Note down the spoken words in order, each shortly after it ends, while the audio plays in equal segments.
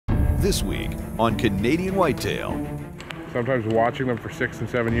This week on Canadian Whitetail. Sometimes watching them for 6 and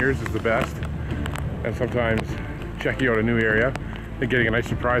 7 years is the best, and sometimes checking out a new area and getting a nice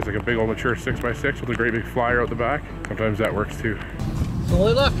surprise like a big old mature 6x6 with a great big flyer out the back. Sometimes that works too. So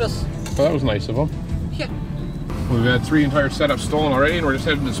they left us. Well, that was nice of them. Yeah. We've had 3 entire setups stolen already, and we're just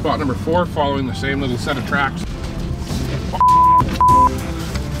heading to spot number 4, following the same little set of tracks.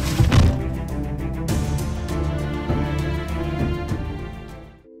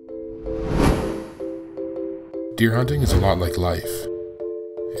 Deer hunting is a lot like life.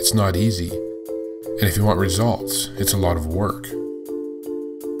 It's not easy, and if you want results, it's a lot of work.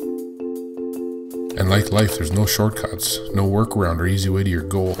 And like life, there's no shortcuts, no workaround or easy way to your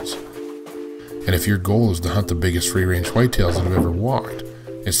goals. And if your goal is to hunt the biggest free-range whitetails that have ever walked,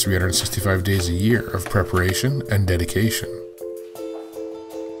 it's 365 days a year of preparation and dedication.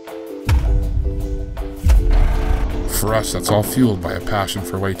 For us, that's all fueled by a passion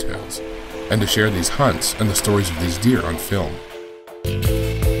for whitetails, and to share these hunts and the stories of these deer on film.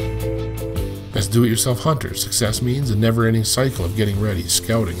 As do-it-yourself hunters, success means a never-ending cycle of getting ready,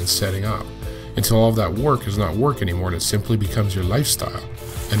 scouting, and setting up, until all of that work is not work anymore and it simply becomes your lifestyle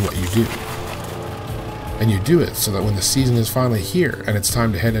and what you do. And you do it so that when the season is finally here and it's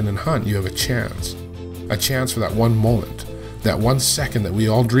time to head in and hunt, you have a chance. A chance for that one moment, that 1 second that we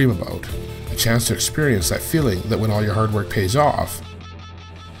all dream about, a chance to experience that feeling that when all your hard work pays off,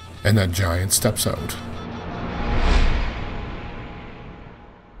 and that giant steps out.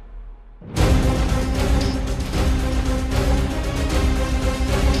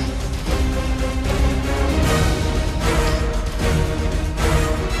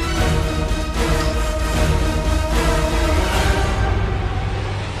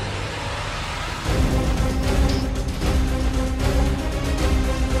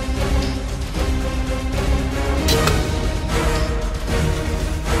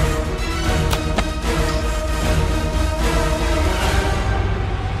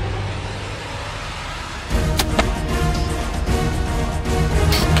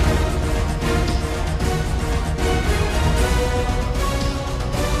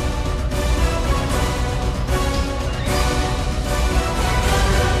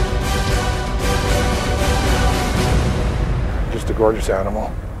 Just a gorgeous animal.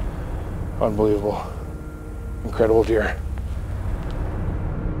 Unbelievable. Incredible deer.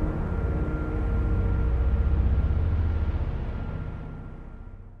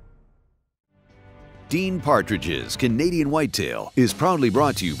 Dean Partridge's Canadian Whitetail is proudly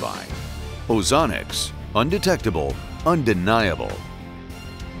brought to you by Ozonics, undetectable, undeniable.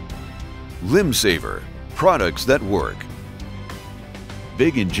 Limb Saver, products that work.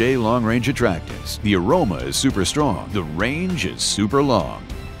 Big and J long range attractants. The aroma is super strong. The range is super long.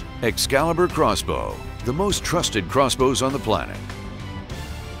 Excalibur crossbow, the most trusted crossbows on the planet.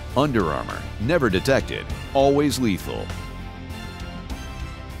 Under Armour, never detected, always lethal.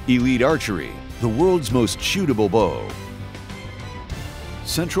 Elite Archery, the world's most shootable bow.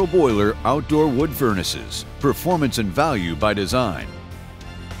 Central Boiler outdoor wood furnaces, performance and value by design.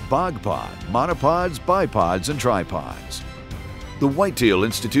 Bog Pod, monopods, bipods, and tripods. The Whitetail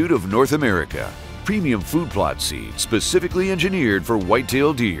Institute of North America, premium food plot seed specifically engineered for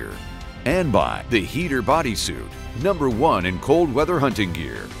whitetail deer. And by the Heater Bodysuit, #1 in cold weather hunting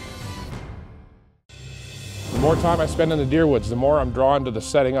gear. The more time I spend in the deer woods, the more I'm drawn to the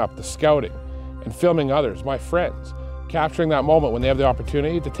setting up, the scouting, and filming others, my friends, capturing that moment when they have the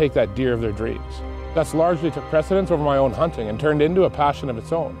opportunity to take that deer of their dreams. That's largely took precedence over my own hunting and turned into a passion of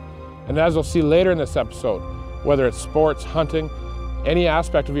its own. And as you'll see later in this episode, whether it's sports, hunting, any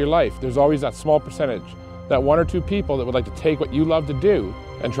aspect of your life, there's always that small percentage, that 1 or 2 people that would like to take what you love to do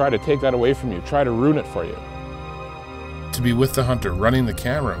and try to take that away from you, try to ruin it for you. To be with the hunter running the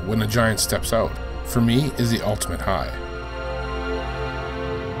camera when a giant steps out, for me, is the ultimate high.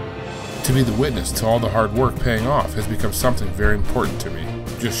 To be the witness to all the hard work paying off has become something very important to me,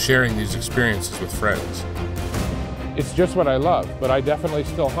 just sharing these experiences with friends. It's just what I love, but I definitely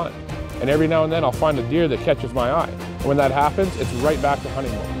still hunt. And every now and then I'll find a deer that catches my eye. And when that happens, it's right back to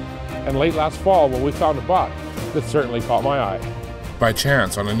hunting mode. And late last fall, when we found a buck, that certainly caught my eye. By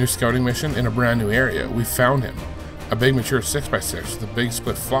chance, on a new scouting mission in a brand new area, we found him. A big mature 6x6 with a big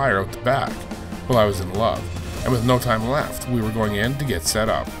split flyer out the back. Well, I was in love. And with no time left, we were going in to get set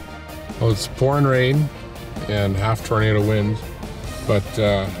up. Well, it's pouring rain and half tornado winds, but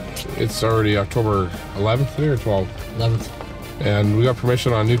it's already October 11th today or 12th? 11th. And we got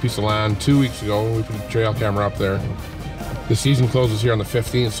permission on a new piece of land 2 weeks ago. We put a trail camera up there. The season closes here on the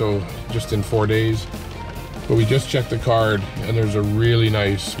 15th, so just in 4 days. But we just checked the card, and there's a really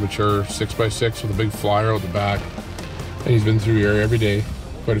nice mature 6x6 with a big flyer out the back. And he's been through here every day.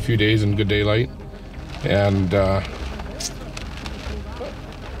 quite a few days in good daylight. And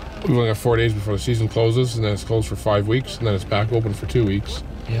we've only got 4 days before the season closes, and then it's closed for 5 weeks, and then it's back open for 2 weeks.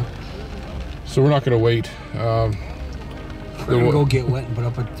 Yeah. So we're not going to wait. We're going to go get wet and put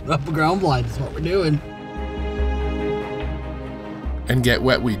up a ground blind. That's what we're doing. And get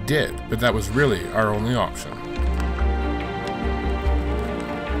wet we did, but that was really our only option.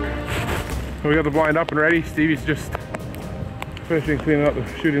 We got the blind up and ready. Stevie's just finishing cleaning up the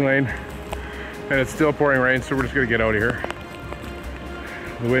shooting lane, and it's still pouring rain, so we're just going to get out of here.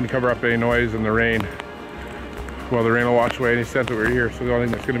 The wind cover up any noise, and the rain, well, the rain will wash away any scent that we're here, so the only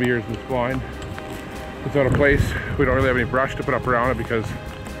thing that's going to be here is this blind. It's out of place. We don't really have any brush to put up around it because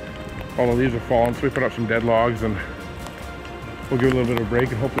all the leaves are fallen, so we put up some dead logs, and we'll give it a little bit of a break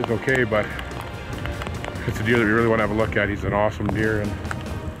and hopefully it's okay. But it's a deer that we really want to have a look at. He's an awesome deer, and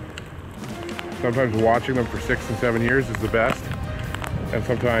sometimes watching them for 6 and 7 years is the best, and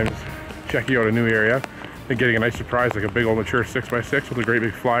sometimes checking out a new area and getting a nice surprise like a big old mature 6x6 with a great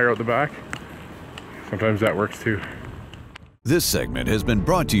big flyer out the back. Sometimes that works too. This segment has been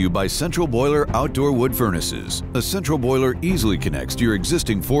brought to you by Central Boiler Outdoor Wood Furnaces. A central boiler easily connects to your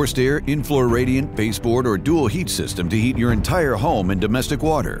existing forced air, in-floor radiant, baseboard, or dual heat system to heat your entire home in domestic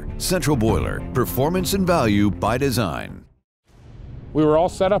water. Central Boiler, performance and value by design. We were all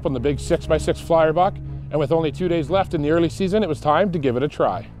set up on the big 6x6 flyer buck, and with only 2 days left in the early season, it was time to give it a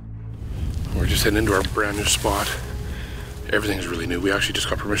try. We're just heading into our brand new spot. Everything's really new. We actually just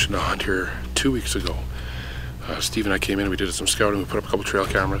got permission to hunt here 2 weeks ago. Steve and I came in, we did some scouting, we put up a couple trail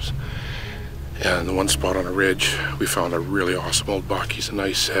cameras. And the one spot on a ridge, we found a really awesome old buck. He's a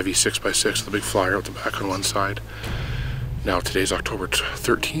nice heavy 6x6 with a big flyer out the back on one side. Now today's October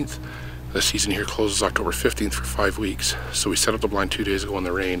 13th. The season here closes October 15th for 5 weeks. So we set up the blind 2 days ago in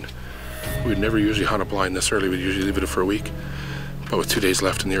the rain. We'd never usually hunt a blind this early, we'd usually leave it for a week. But with 2 days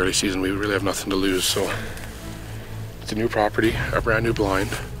left in the early season, we really have nothing to lose. So it's a new property, a brand new blind.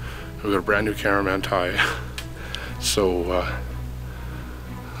 We've got a brand new cameraman tie. So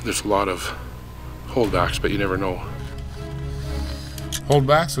there's a lot of holdbacks, but you never know.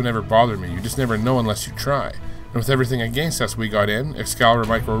 Holdbacks would never bother me. You just never know unless you try. And with everything against us, we got in, Excalibur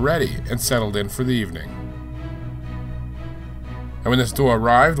Mike were ready, and settled in for the evening. And when this doe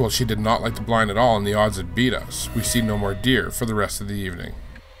arrived, well, she did not like the blind at all, and the odds had beat us. We see no more deer for the rest of the evening.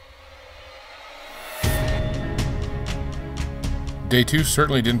 Day 2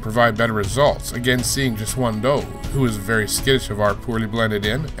 certainly didn't provide better results, again seeing just one doe, who was very skittish of our poorly blended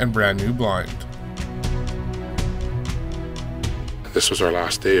in and brand new blind. This was our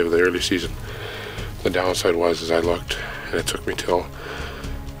last day of the early season. The downside was, as I looked, and it took me till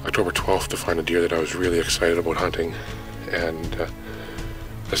October 12th to find a deer that I was really excited about hunting, and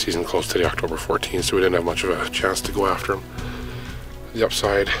the season closed today, October 14th, so we didn't have much of a chance to go after him. The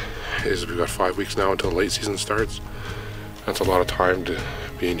upside is we've got 5 weeks now until the late season starts. That's a lot of time to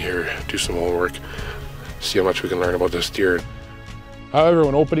be in here, do some homework, see how much we can learn about this deer. However,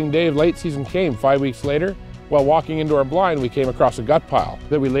 when opening day of late season came 5 weeks later, while walking into our blind, we came across a gut pile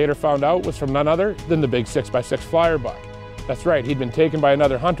that we later found out was from none other than the big 6x6 flyer buck. That's right, he'd been taken by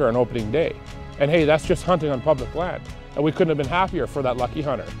another hunter on opening day. And hey, that's just hunting on public land. And we couldn't have been happier for that lucky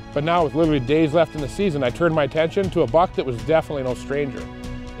hunter. But now, with literally days left in the season, I turned my attention to a buck that was definitely no stranger.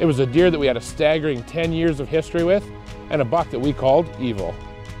 It was a deer that we had a staggering 10 years of history with, and a buck that we called Evil.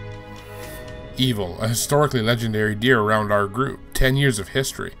 Evil, a historically legendary deer around our group, 10 years of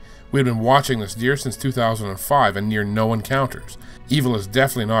history. We had been watching this deer since 2005 and near no encounters. Evil is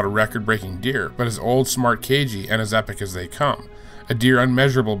definitely not a record-breaking deer, but as old, smart, cagey, and as epic as they come. A deer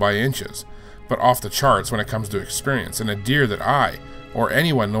unmeasurable by inches, but off the charts when it comes to experience, and a deer that I, or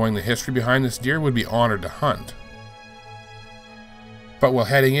anyone knowing the history behind this deer, would be honored to hunt. But while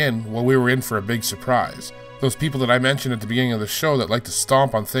heading in, well, we were in for a big surprise. Those people that I mentioned at the beginning of the show that like to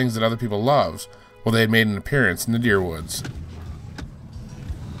stomp on things that other people love, well, they had made an appearance in the deer woods.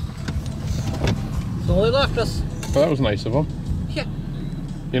 So they left us. Well, that was nice of them. Yeah.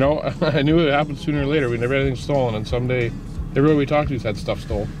 You know, I knew it would happen sooner or later. We never had anything stolen, and someday everyone we talked to's had stuff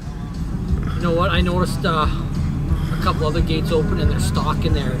stolen. You know what? I noticed a couple other gates open and there's stock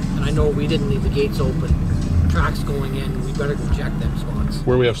in there, and I know we didn't leave the gates open. Tracks going in. We better go check them spots.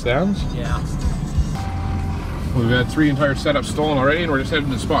 Where we have stands? Yeah. We've had 3 entire setups stolen already, and we're just heading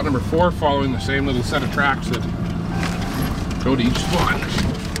to spot number 4, following the same little set of tracks that go to each spot.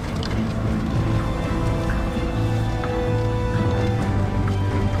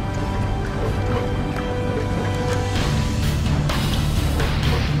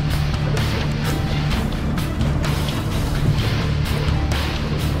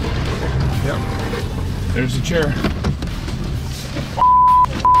 Yep. There's the chair.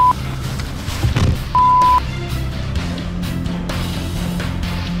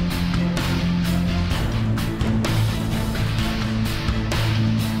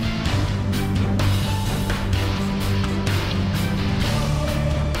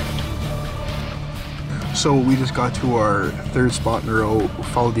 So we just got to our third spot in a row,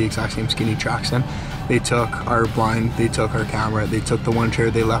 followed the exact same skinny tracks in. They took our blind, they took our camera, they took the one chair,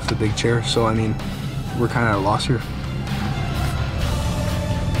 they left the big chair. So I mean, we're kind of at a loss here.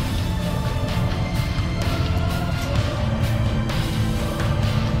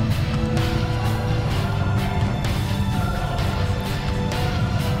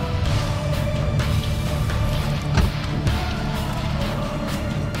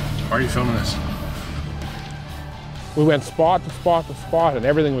 Why are you filming this? We went spot to spot to spot and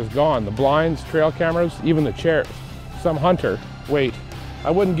everything was gone. The blinds, trail cameras, even the chairs. Some hunter, wait,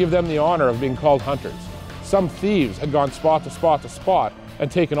 I wouldn't give them the honor of being called hunters. Some thieves had gone spot to spot to spot and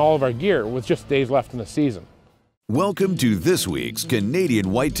taken all of our gear with just days left in the season. Welcome to this week's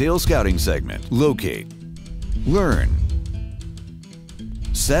Canadian Whitetail Scouting segment. Locate, learn,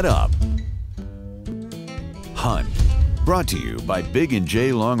 set up, hunt. Brought to you by Big &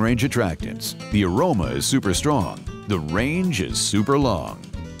 J Long Range Attractants. The aroma is super strong. The range is super long.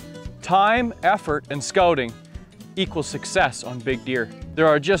 Time, effort, and scouting equals success on big deer. There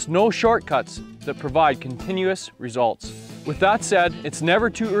are just no shortcuts that provide continuous results. With that said, it's never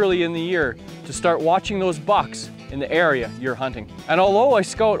too early in the year to start watching those bucks in the area you're hunting. And although I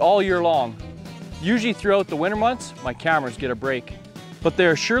scout all year long, usually throughout the winter months, my cameras get a break. But they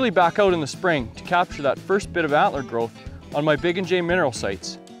are surely back out in the spring to capture that first bit of antler growth on my Big & J mineral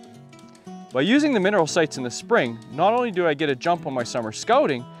sites. By using the mineral sites in the spring, not only do I get a jump on my summer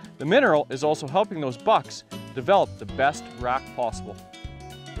scouting, the mineral is also helping those bucks develop the best rack possible.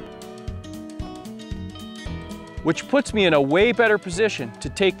 Which puts me in a way better position to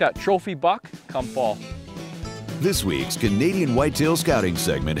take that trophy buck come fall. This week's Canadian Whitetail Scouting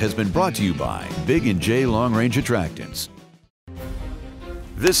segment has been brought to you by Big & J Long Range Attractants.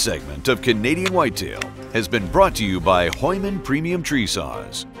 This segment of Canadian Whitetail has been brought to you by Hoyman Premium Tree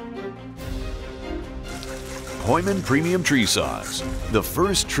Saws. Hoyman Premium Tree Saws, the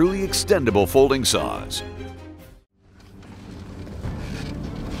first truly extendable folding saws.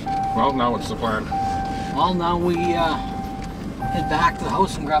 Well, now what's the plan? Well, now we head back to the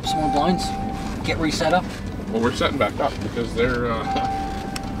house and grab some more blinds, get reset up. Well, we're setting back up because they're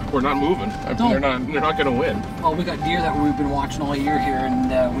we're not moving. I mean, they're not going to win. Well, we got deer that we've been watching all year here,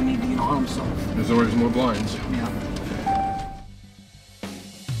 and we need to get on them. So there's always more blinds. yeah.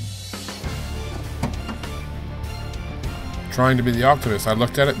 Trying to be the optimist, I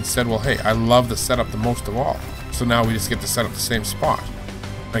looked at it and said, well, hey, I love the setup the most of all. So now we just get to set up the same spot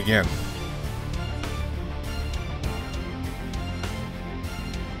again.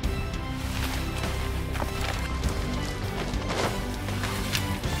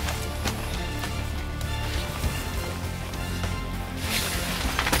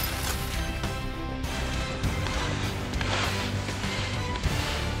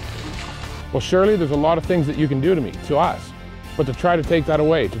 Well, surely there's a lot of things that you can do to me, to us. But to try to take that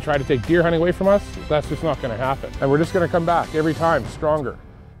away, to try to take deer hunting away from us, that's just not going to happen. And we're just going to come back every time stronger.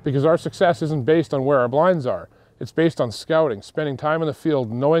 Because our success isn't based on where our blinds are. It's based on scouting, spending time in the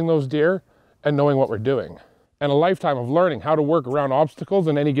field, knowing those deer, and knowing what we're doing. And a lifetime of learning how to work around obstacles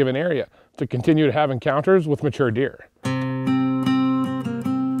in any given area to continue to have encounters with mature deer.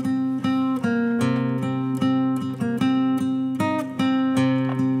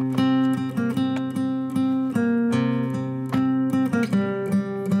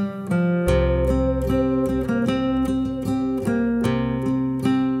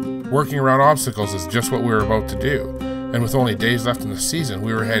 Working around obstacles is just what we were about to do, and with only days left in the season,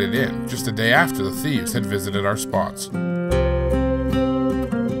 we were headed in, just a day after the thieves had visited our spots.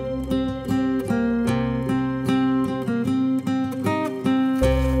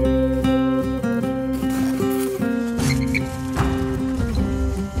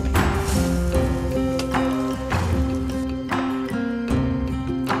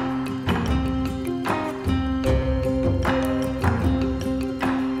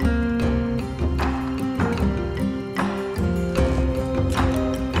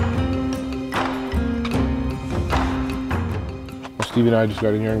 Stevie and I just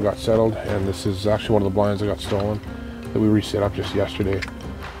got in here and got settled, and this is actually one of the blinds that got stolen that we reset up just yesterday.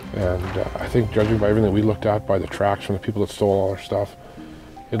 And I think, judging by everything that we looked at, by the tracks from the people that stole all our stuff,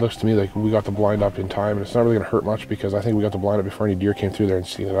 it looks to me like we got the blind up in time, and it's not really going to hurt much because I think we got the blind up before any deer came through there and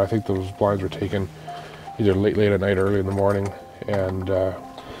seen it. I think those blinds were taken either late at night or early in the morning, and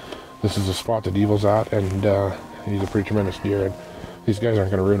this is the spot that Evil's at, and he's a pretty tremendous deer, and these guys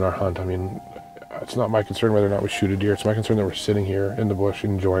aren't going to ruin our hunt. I mean, it's not my concern whether or not we shoot a deer. It's my concern that we're sitting here in the bush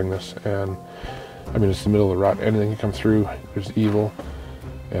enjoying this. And I mean, it's the middle of the rut. Anything can come through. There's Evil,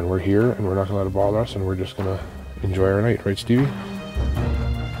 and we're here, and we're not going to let it bother us, and we're just going to enjoy our night. Right, Stevie?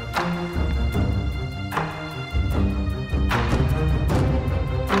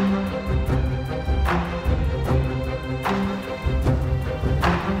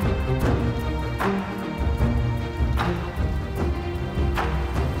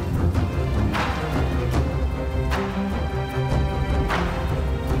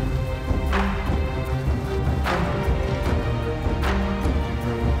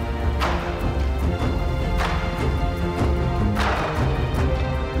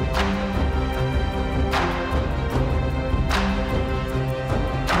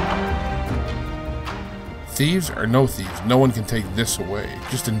 Thieves or no thieves, no one can take this away.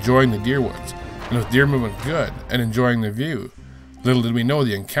 Just enjoying the deer woods, and with deer movement good and enjoying the view, little did we know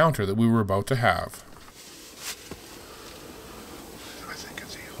the encounter that we were about to have. I think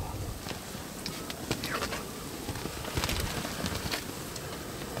it's evil. Yep.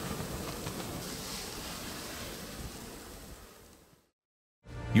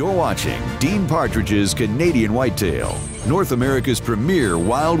 You're watching Dean Partridge's Canadian Whitetail, North America's premier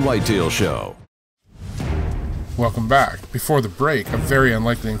wild whitetail show. Welcome back. Before the break, a very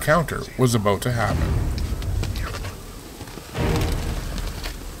unlikely encounter was about to happen.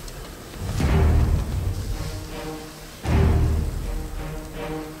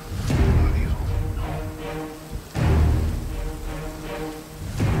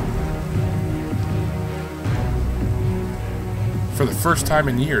 For the first time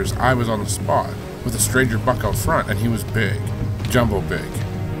in years, I was on the spot, with a stranger buck out front, and he was big. Jumbo big.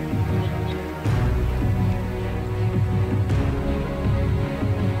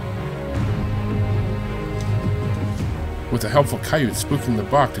 With a helpful coyote spooking the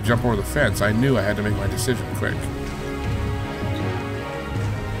buck to jump over the fence, I knew I had to make my decision quick.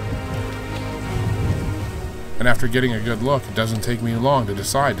 And after getting a good look, it doesn't take me long to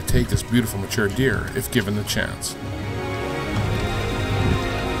decide to take this beautiful mature deer if given the chance.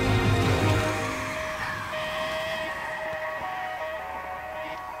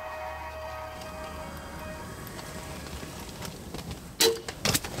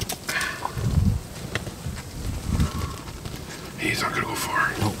 He's not gonna go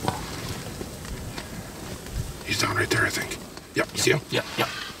far. No. He's down right there, I think. Yep, you see him? Yeah.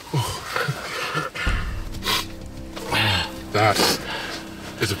 That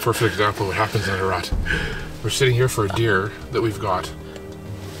is a perfect example of what happens in a rut. We're sitting here for a deer that we've got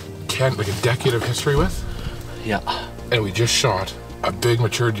like a decade of history with. Yeah. And we just shot a big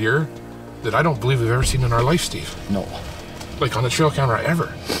mature deer that I don't believe we've ever seen in our life, Steve. No. Like on the trail camera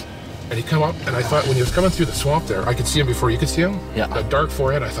ever. And he come up, and I thought when he was coming through the swamp there, I could see him before you could see him. Yeah. That dark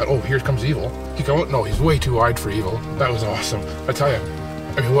forehead, I thought, oh, here comes Evil. He come out, no, he's way too wide for Evil. That was awesome. I tell you,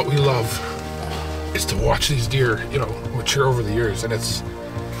 I mean, what we love is to watch these deer, you know, mature over the years, and it's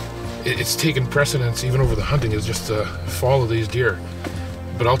taken precedence even over the hunting, is just to follow these deer.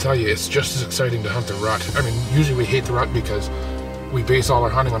 But I'll tell you, it's just as exciting to hunt the rut. I mean, usually we hate the rut because we base all our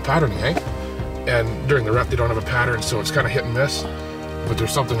hunting on patterning, eh? And during the rut, they don't have a pattern, so it's kind of hit and miss. But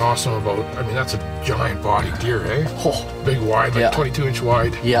there's something awesome about, I mean, that's a giant body deer, eh? Oh. Big wide, like 22-inch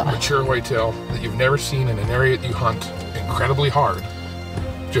wide, mature whitetail that you've never seen in an area that you hunt incredibly hard,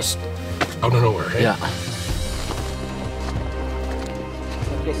 just out of nowhere, eh? Yeah.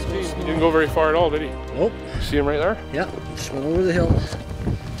 He didn't go very far at all, did he? Nope. See him right there? Yeah, just went over the hill.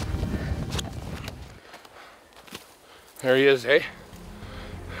 There he is, hey?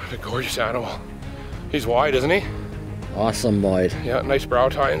 What a gorgeous animal. He's wide, isn't he? Awesome wide. Yeah, nice brow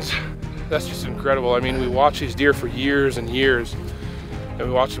tines. That's just incredible. I mean, we watch these deer for years and years, and we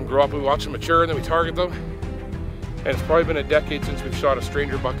watch them grow up, we watch them mature, and then we target them. And it's probably been a decade since we've shot a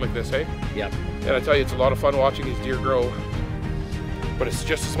stranger buck like this, hey? Yep. And I tell you, it's a lot of fun watching these deer grow, but it's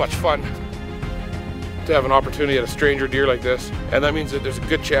just as much fun to have an opportunity at a stranger deer like this. And that means that there's a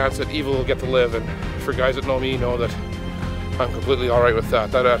good chance that Evil will get to live. And for guys that know me, know that I'm completely all right with that.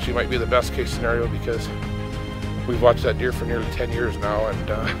 That actually might be the best case scenario, because we've watched that deer for nearly 10 years now, and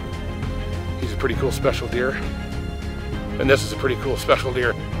he's a pretty cool special deer. And this is a pretty cool special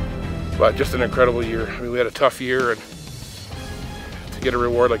deer, but just an incredible year. I mean, we had a tough year, and to get a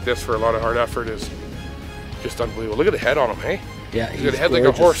reward like this for a lot of hard effort is just unbelievable. Look at the head on him, hey? Yeah, he's got a head like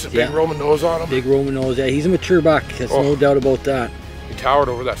a horse, a big Roman nose on him. Big Roman nose, yeah. He's a mature buck, there's no doubt about that. He towered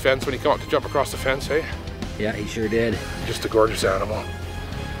over that fence when he came out to jump across the fence, hey? Yeah, he sure did. Just a gorgeous animal.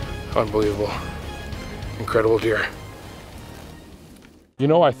 Unbelievable. Incredible deer. You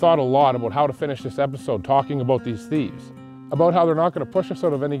know, I thought a lot about how to finish this episode talking about these thieves, about how they're not going to push us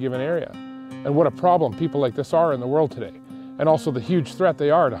out of any given area, and what a problem people like this are in the world today, and also the huge threat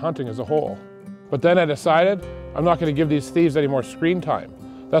they are to hunting as a whole. But then I decided I'm not going to give these thieves any more screen time.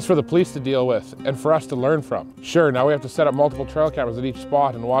 That's for the police to deal with and for us to learn from. Sure, now we have to set up multiple trail cameras at each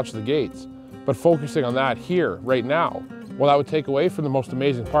spot and watch the gates, but focusing on that here, right now, well, that would take away from the most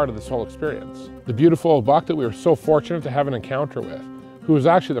amazing part of this whole experience. The beautiful old buck that we were so fortunate to have an encounter with, who was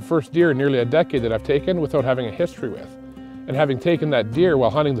actually the first deer in nearly a decade that I've taken without having a history with. And having taken that deer while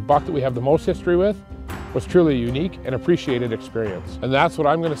hunting the buck that we have the most history with was truly a unique and appreciated experience. And that's what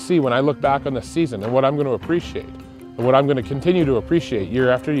I'm going to see when I look back on this season, and what I'm going to appreciate, and what I'm going to continue to appreciate year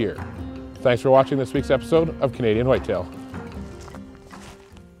after year. Thanks for watching this week's episode of Canadian Whitetail.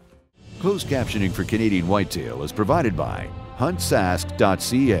 Closed captioning for Canadian Whitetail is provided by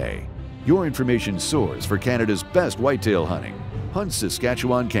huntsask.ca. your information source for Canada's best whitetail hunting. Hunt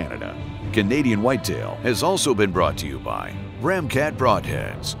Saskatchewan, Canada. Canadian Whitetail has also been brought to you by Ramcat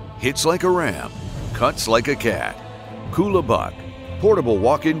Broadheads, hits like a ram, cuts like a cat, Kula Buck, portable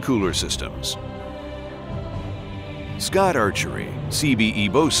walk-in cooler systems, Scott Archery,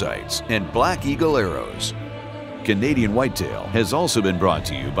 CBE bow sights, and Black Eagle arrows. Canadian Whitetail has also been brought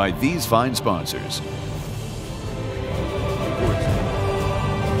to you by these fine sponsors: